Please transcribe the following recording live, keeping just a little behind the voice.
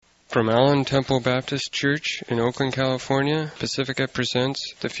From Allen Temple Baptist Church in Oakland, California, Pacifica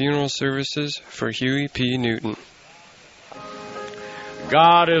presents the funeral services for Huey P. Newton.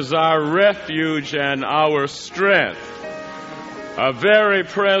 God is our refuge and our strength, a very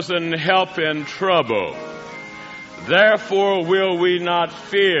present help in trouble. Therefore will we not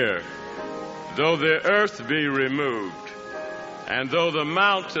fear, though the earth be removed, and though the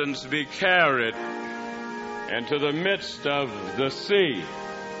mountains be carried into the midst of the sea.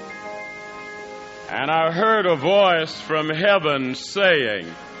 And I heard a voice from heaven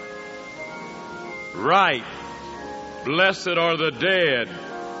saying, "Write, blessed are the dead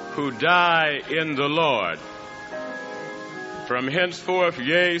who die in the Lord. From henceforth,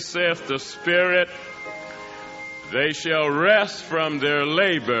 yea, saith the Spirit, they shall rest from their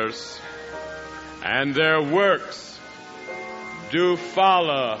labors, and their works do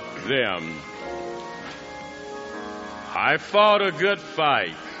follow them. I fought a good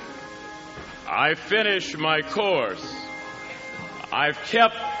fight. I finished my course. I've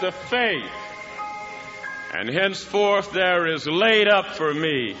kept the faith. And henceforth there is laid up for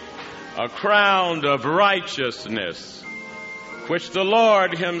me a crown of righteousness, which the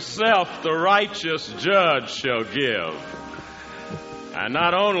Lord himself, the righteous judge, shall give. And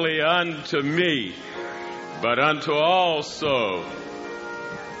not only unto me, but unto also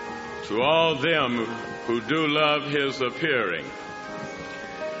to all them who do love his appearing.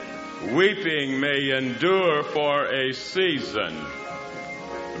 Weeping may endure for a season,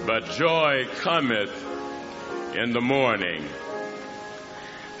 but joy cometh in the morning.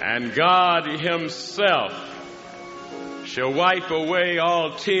 And God himself shall wipe away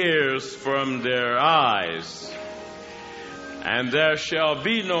all tears from their eyes, and there shall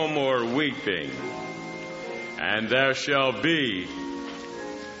be no more weeping, and there shall be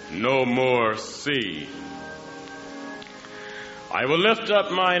no more sea. I will lift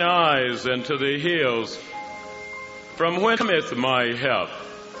up mine eyes unto the hills, from whence cometh my help?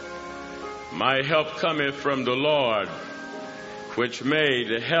 My help cometh from the Lord, which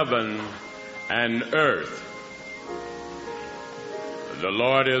made heaven and earth. The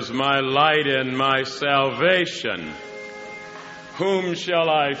Lord is my light and my salvation. Whom shall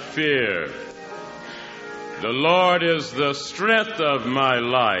I fear? The Lord is the strength of my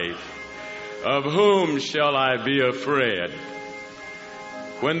life. Of whom shall I be afraid?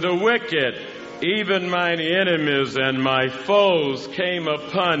 When the wicked, even mine enemies and my foes, came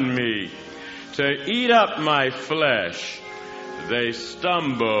upon me to eat up my flesh, they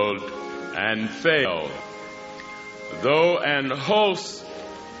stumbled and fell. Though an host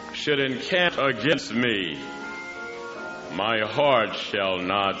should encamp against me, my heart shall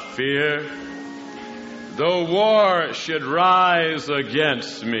not fear. Though war should rise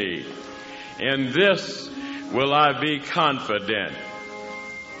against me, in this will I be confident.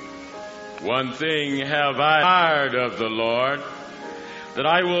 One thing have I desired of the Lord, that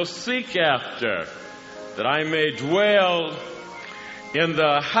I will seek after, that I may dwell in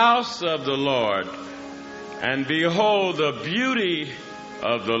the house of the Lord, and behold the beauty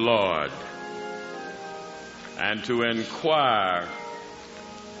of the Lord, and to inquire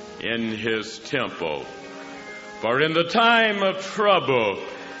in his temple. For in the time of trouble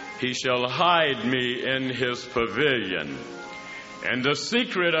he shall hide me in his pavilion. In the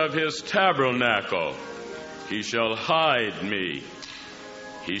secret of his tabernacle he shall hide me.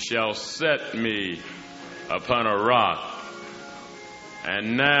 He shall set me upon a rock.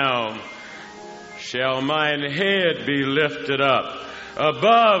 And now shall mine head be lifted up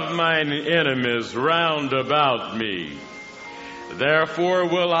above mine enemies round about me. Therefore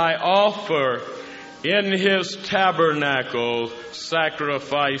will I offer in his tabernacle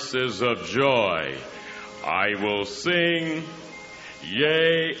sacrifices of joy. I will sing,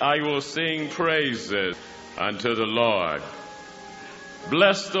 yea, I will sing praises unto the Lord.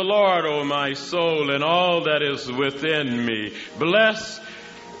 Bless the Lord, O my soul, and all that is within me. Bless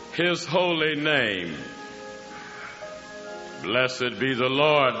his holy name. Blessed be the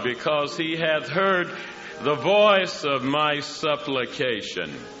Lord, because he hath heard the voice of my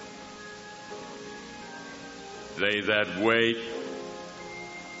supplication. They that wait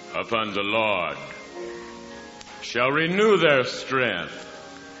upon the Lord shall renew their strength.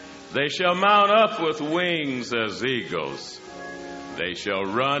 They shall mount up with wings as eagles. They shall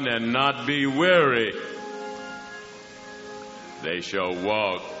run and not be weary. They shall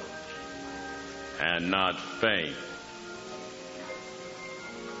walk and not faint.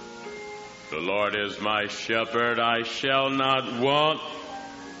 The Lord is my shepherd, I shall not want.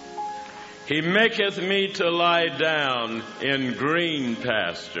 He maketh me to lie down in green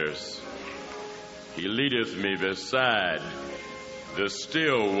pastures. He leadeth me beside the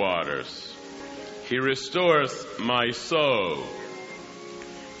still waters. He restoreth my soul.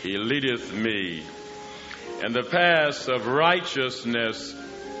 He leadeth me in the paths of righteousness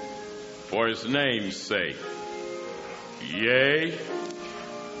for his name's sake. Yea,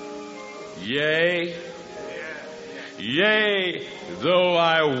 yea, yea, though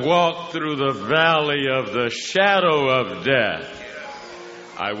I walk through the valley of the shadow of death,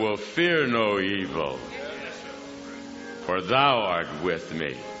 I will fear no evil, for thou art with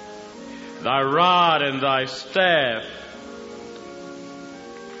me. Thy rod and thy staff,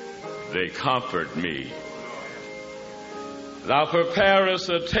 they comfort me. Thou preparest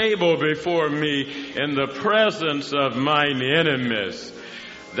a table before me in the presence of mine enemies.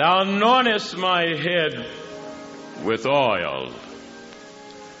 Thou anointest my head with oil.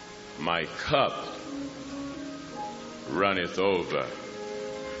 My cup runneth over.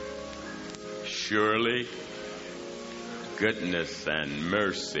 Surely goodness and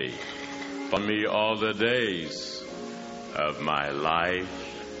mercy follow me all the days of my life,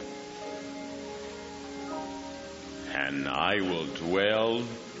 and I will dwell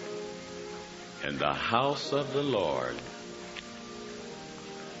in the house of the Lord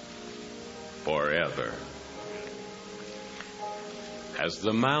forever. As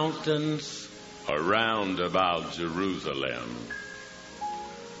the mountains are round about Jerusalem,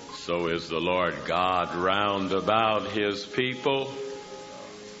 so is the Lord God round about his people.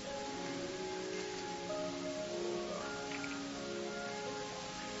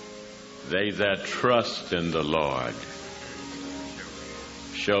 They that trust in the Lord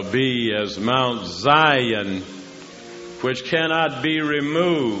shall be as Mount Zion, which cannot be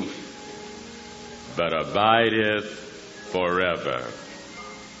removed, but abideth forever.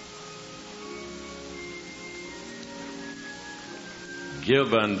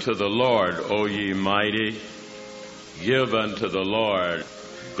 Give unto the Lord, O ye mighty, give unto the Lord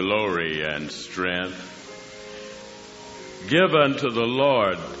glory and strength. Give unto the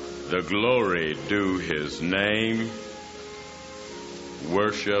Lord the glory due his name.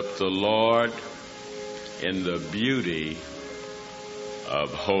 Worship the Lord in the beauty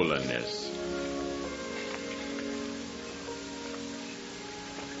of holiness.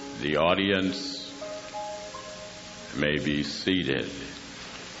 The audience may be seated.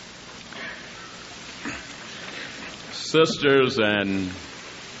 Sisters and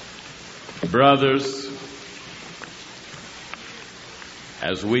brothers,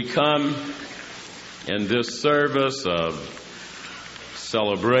 as we come in this service of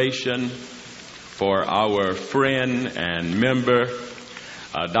celebration for our friend and member,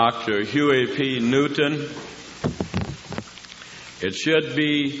 Dr. Huey P. Newton, it should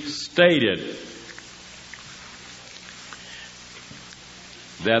be stated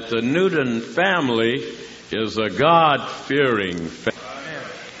that the Newton family is a God-fearing family.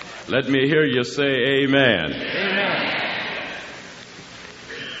 Let me hear you say amen. Amen.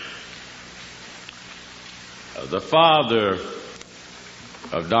 The father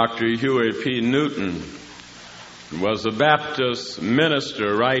of Dr. Huey P. Newton was a Baptist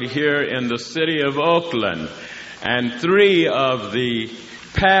minister right here in the city of Oakland, and three of the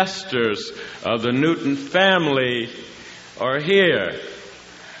pastors of the Newton family are here.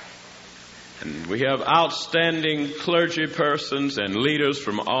 And we have outstanding clergy persons and leaders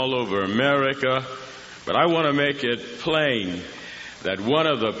from all over America, but I want to make it plain that one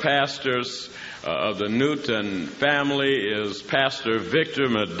of the pastors of the Newton family is Pastor Victor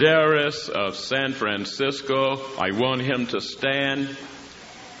Medeiros of San Francisco. I want him to stand.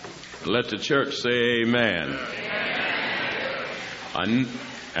 Let the church say amen. And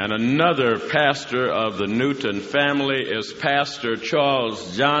another pastor of the Newton family is Pastor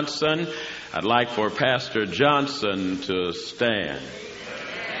Charles Johnson. I'd like for Pastor Johnson to stand.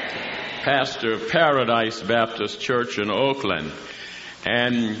 Pastor of Paradise Baptist Church in Oakland.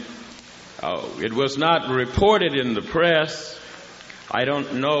 And it was not reported in the press. I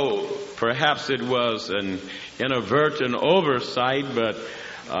don't know, perhaps it was an inadvertent oversight, but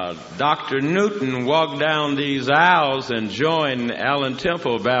Dr. Newton walked down these aisles and joined Allen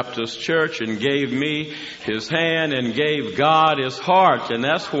Temple Baptist Church and gave me his hand and gave God his heart. And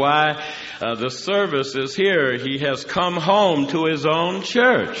that's why the service is here. He has come home to his own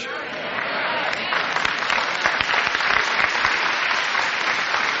church.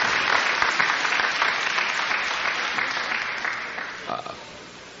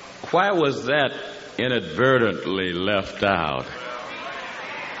 Why was that inadvertently left out?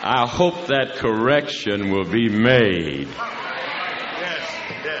 I hope that correction will be made.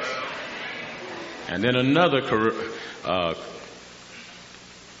 Yes. And then another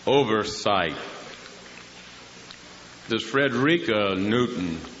oversight. This Frederica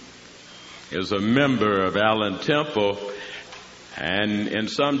Newton is a member of Allen Temple, and in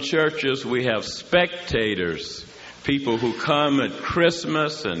some churches we have spectators, people who come at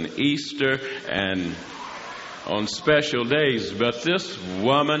Christmas and Easter and on special days. But this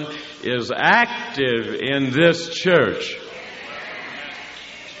woman is active in this church.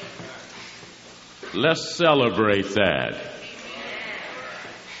 Let's celebrate that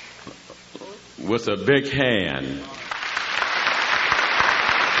with a big hand.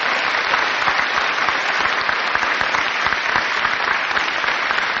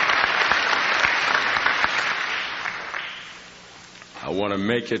 I want to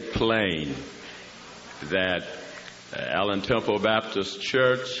make it plain that Allen Temple Baptist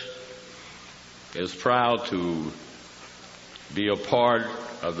Church is proud to be a part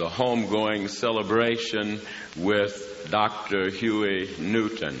of the homegoing celebration with Dr. Huey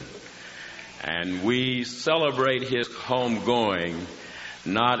Newton. And we celebrate his homegoing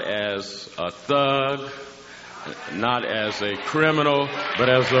not as a thug, not as a criminal, but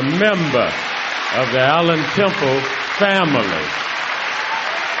as a member of the Allen Temple family.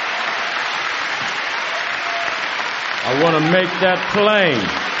 I want to make that plain.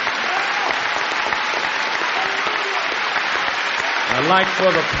 I'd like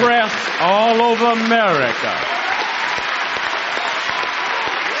for the press all over America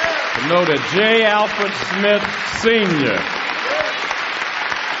to know that J. Alfred Smith Sr.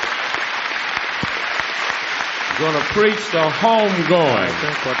 is going to preach the homegoing I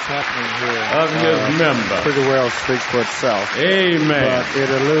think what's happening here of his member. pretty well speaks for itself. Amen. But it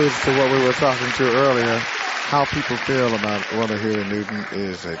alludes to what we were talking to earlier, how people feel about whether Huey Newton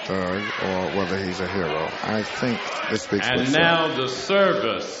is a thug or whether he's a hero. I think it speaks for And itself. now the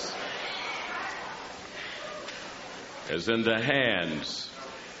service is in the hands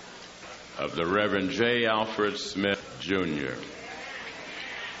of the Reverend J. Alfred Smith, Jr.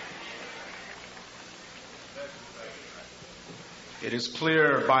 It is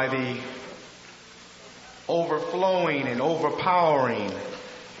clear by the overflowing and overpowering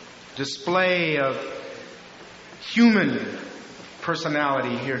display of human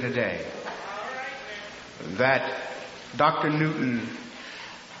personality here today that Dr. Newton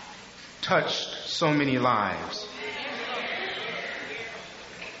touched so many lives.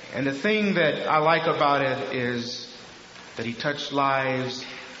 And the thing that I like about it is that he touched lives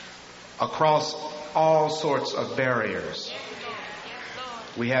across all sorts of barriers.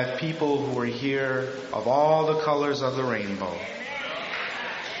 We have people who are here of all the colors of the rainbow.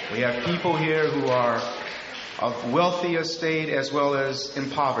 We have people here who are of wealthy estate as well as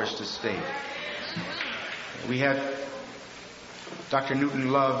impoverished estate. We have Dr.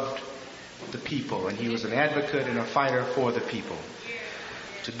 Newton loved the people, and he was an advocate and a fighter for the people.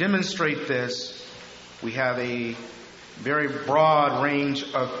 To demonstrate this, we have a very broad range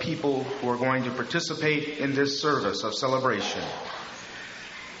of people who are going to participate in this service of celebration.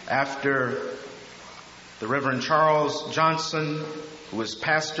 After the Reverend Charles Johnson, who is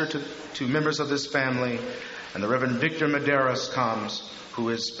pastor to members of this family, and the Reverend Victor Medeiros comes, who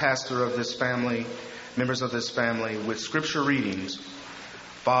is pastor of this family, members of this family, with scripture readings.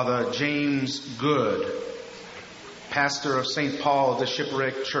 Father James Good, pastor of St. Paul of the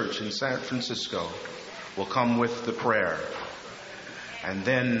Shipwreck Church in San Francisco, will come with the prayer. And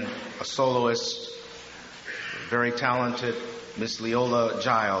then a soloist, very talented, Miss Leola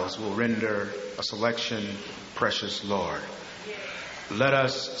Giles, will render a selection, Precious Lord. Let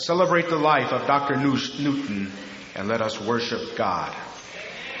us celebrate the life of Dr. Newton, and let us worship God.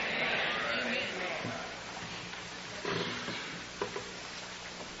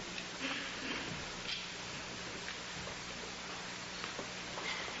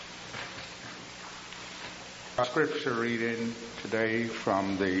 Our scripture reading today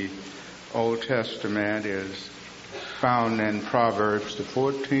from the Old Testament is found in Proverbs, the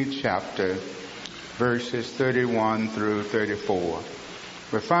 14th chapter, verses 31 through 34.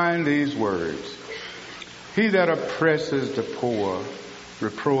 We find these words: He that oppresses the poor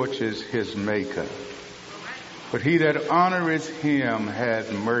reproaches his maker, but he that honoreth him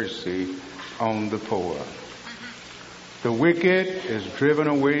hath mercy on the poor. The wicked is driven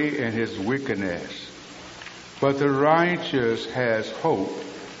away in his wickedness, but the righteous has hope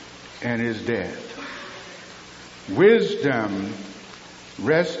in his death. Wisdom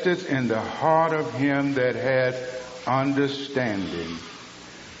resteth in the heart of him that hath understanding,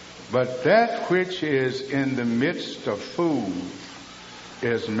 but that which is in the midst of fools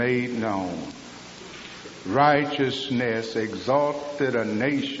is made known. Righteousness exalteth a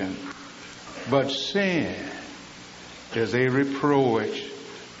nation, but sin is a reproach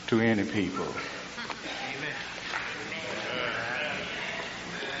to any people.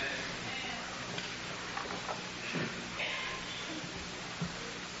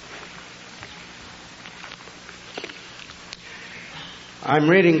 I'm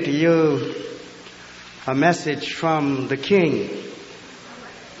reading to you a message from the King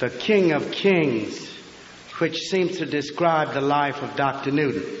of Kings, which seems to describe the life of Dr.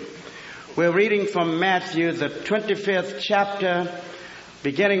 Newton. We're reading from Matthew, the 25th chapter,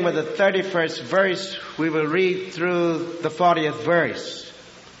 beginning with the 31st verse. We will read through the 40th verse.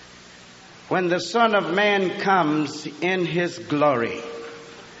 When the Son of Man comes in his glory,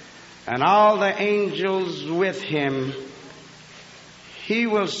 and all the angels with him, he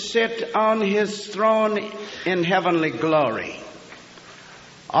will sit on his throne in heavenly glory.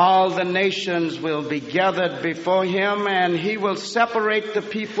 All the nations will be gathered before him, and he will separate the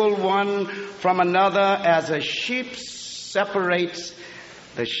people one from another as a sheep separates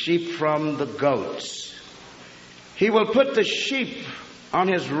the sheep from the goats. He will put the sheep on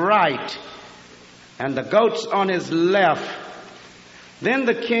his right and the goats on his left. Then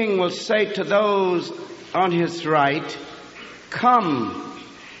the king will say to those on his right, "Come,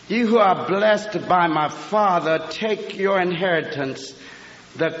 you who are blessed by my Father, take your inheritance,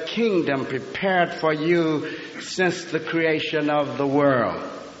 the kingdom prepared for you since the creation of the world.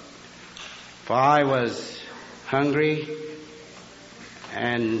 For I was hungry,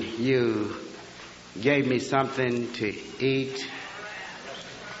 and you gave me something to eat.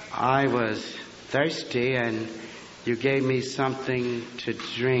 I was thirsty, and you gave me something to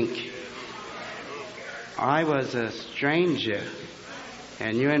drink. I was a stranger,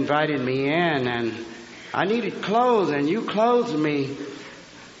 and you invited me in, and I needed clothes, and you clothed me.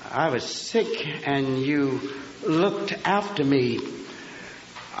 I was sick, and you looked after me.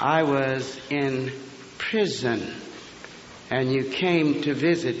 I was in prison, and you came to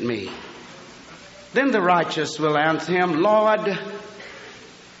visit me." Then the righteous will answer him, "Lord,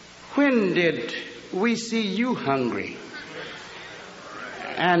 when did we see you hungry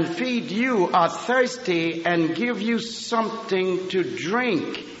and feed you, or thirsty and give you something to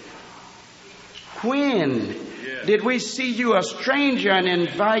drink? When did we see you a stranger and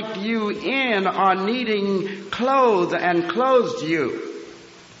invite you in, or needing clothes and clothed you?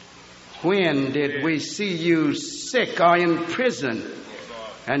 When did we see you sick or in prison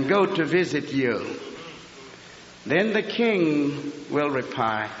and go to visit you?" Then the king will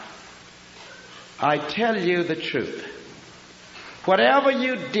reply, "I tell you the truth. Whatever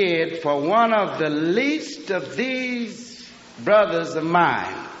you did for one of the least of these brothers of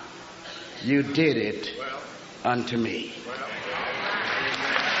mine, you did it unto me."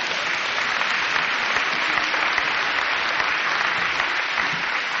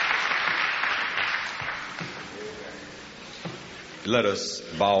 Let us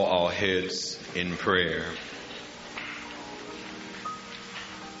bow our heads in prayer.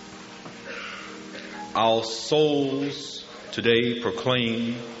 Our souls today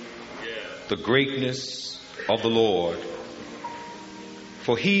proclaim the greatness of the Lord.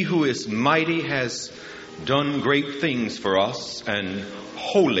 For he who is mighty has done great things for us, and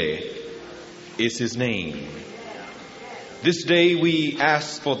holy is his name. This day we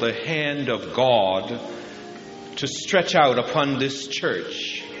ask for the hand of God to stretch out upon this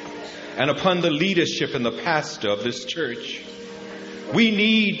church and upon the leadership and the pastor of this church. We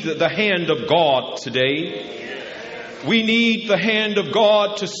need the hand of God today. We need the hand of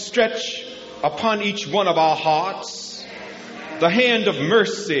God to stretch upon each one of our hearts. The hand of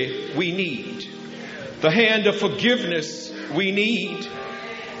mercy we need. The hand of forgiveness we need.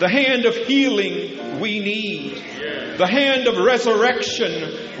 The hand of healing we need. The hand of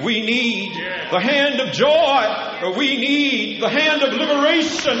resurrection we need. The hand of joy we need. The hand of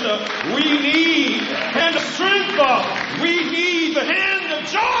liberation we need. Hand of strength we need. The hand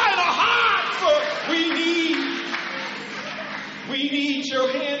of joy in our hearts we need. We need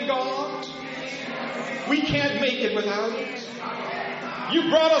your hand, God. We can't make it without it. You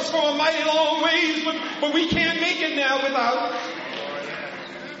brought us from a mighty long ways, but we can't make it now without it.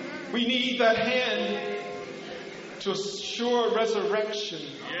 We need that hand to assure resurrection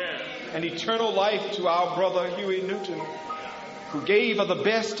and eternal life to our brother Huey Newton, who gave of the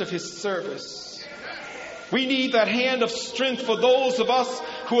best of his service. We need that hand of strength for those of us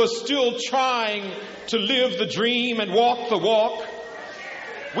who are still trying to live the dream and walk the walk.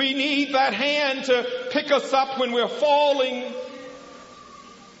 We need that hand to pick us up when we're falling.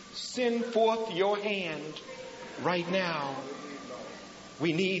 Send forth your hand right now.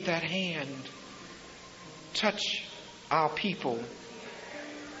 We need that hand. Touch our people.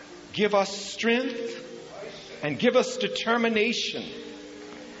 Give us strength and give us determination.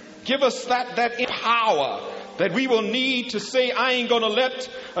 Give us that power that we will need to say, I ain't going to let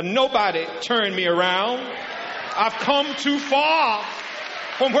nobody turn me around. I've come too far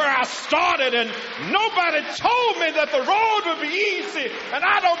from where I started, and nobody told me that the road would be easy. And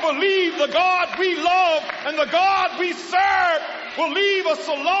I don't believe the God we love and the God we serve will leave us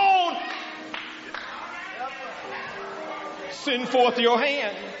alone. Send forth your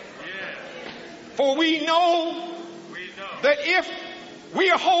hand. For we know that if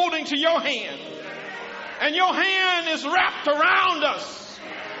we are holding to your hand and your hand is wrapped around us,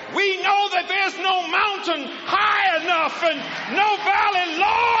 we know that there's no mountain high enough and no valley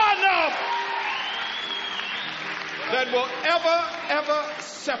low enough that will ever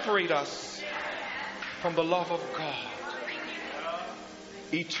separate us from the love of God.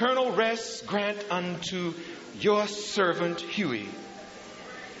 Eternal rest grant unto your servant Huey,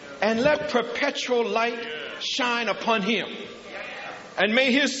 and let perpetual light shine upon him. And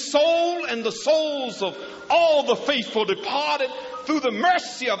may his soul and the souls of all the faithful departed through the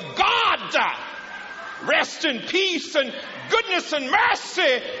mercy of God rest in peace and goodness and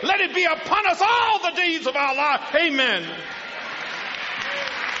mercy. Let it be upon us all the days of our life. Amen.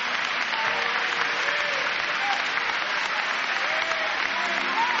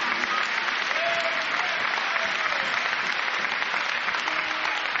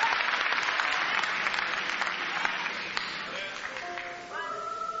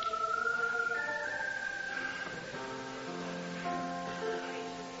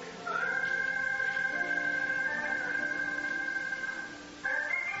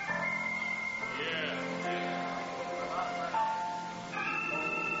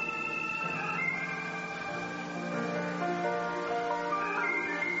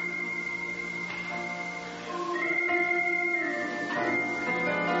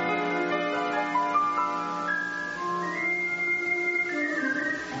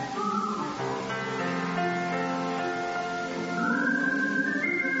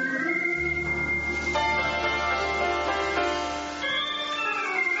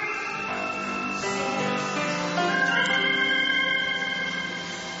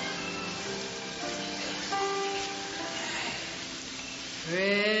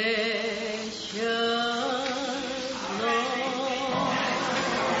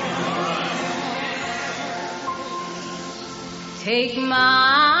 Take my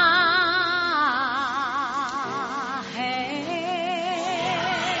hand,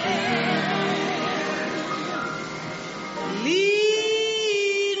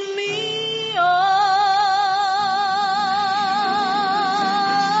 lead me on,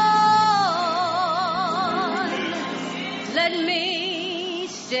 let me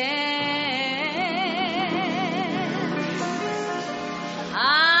stand.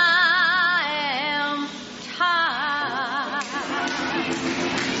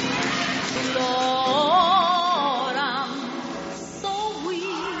 Lord, I'm so weak,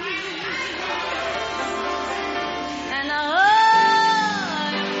 and I'm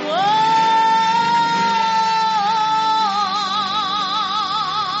worn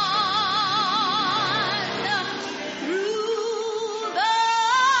through the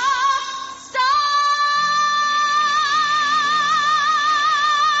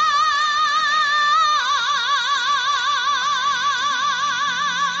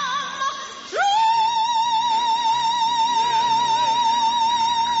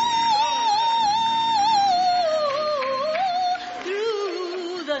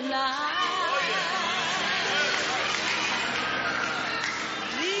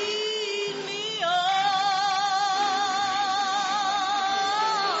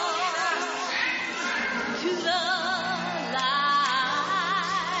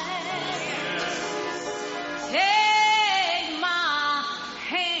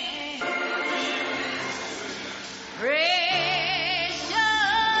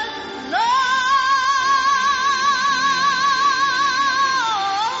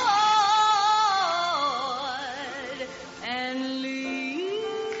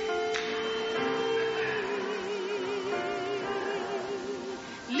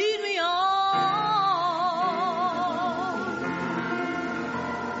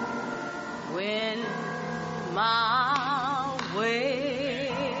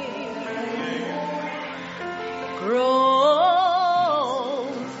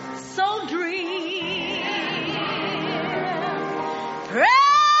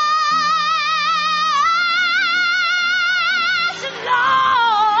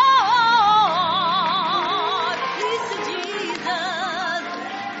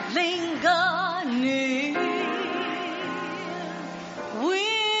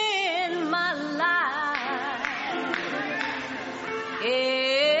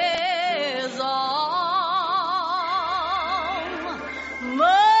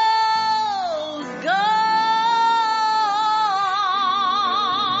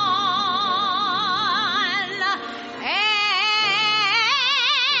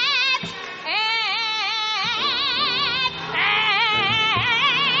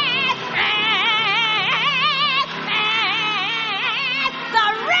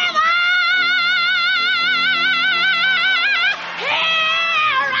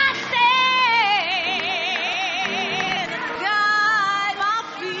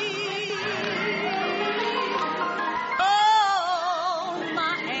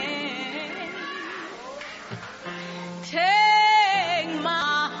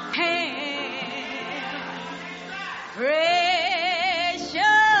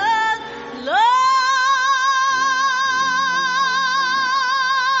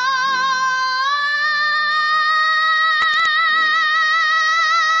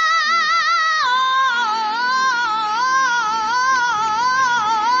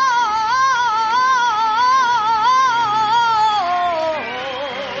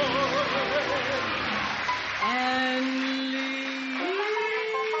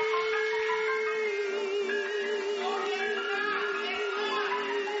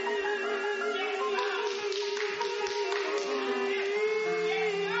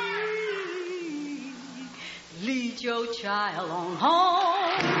Get your child on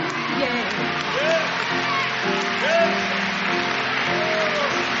home.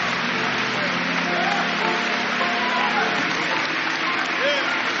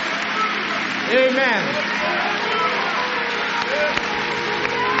 Amen.